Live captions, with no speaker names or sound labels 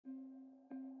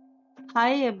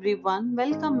Hi everyone,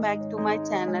 welcome back to my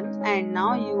channel and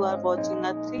now you are watching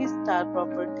a 3-star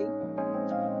property.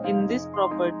 In this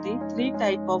property, 3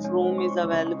 type of room is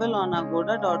available on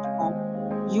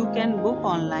agoda.com. You can book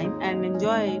online and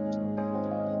enjoy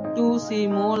it. To see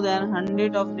more than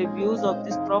 100 of reviews of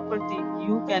this property,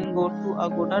 you can go to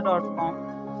agoda.com.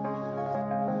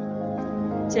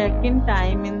 Check-in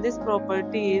time in this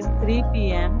property is 3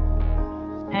 p.m.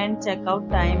 and checkout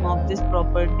time of this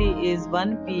property is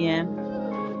 1 p.m.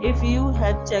 If you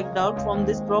have checked out from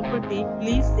this property,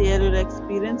 please share your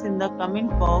experience in the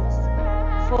comment box.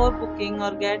 For booking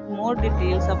or get more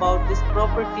details about this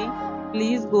property,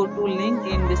 please go to link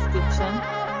in description.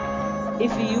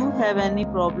 If you have any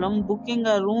problem booking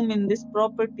a room in this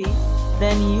property,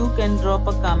 then you can drop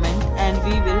a comment and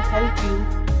we will help you.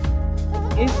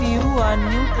 If you are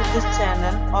new to this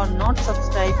channel or not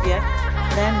subscribed yet,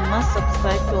 then must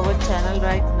subscribe to our channel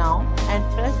right now and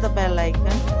press the bell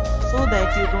icon so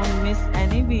that you don't miss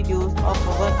any videos of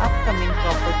our upcoming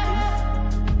property.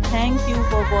 Thank you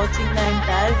for watching the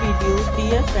entire video.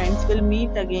 Dear friends, we'll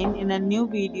meet again in a new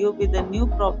video with a new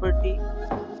property.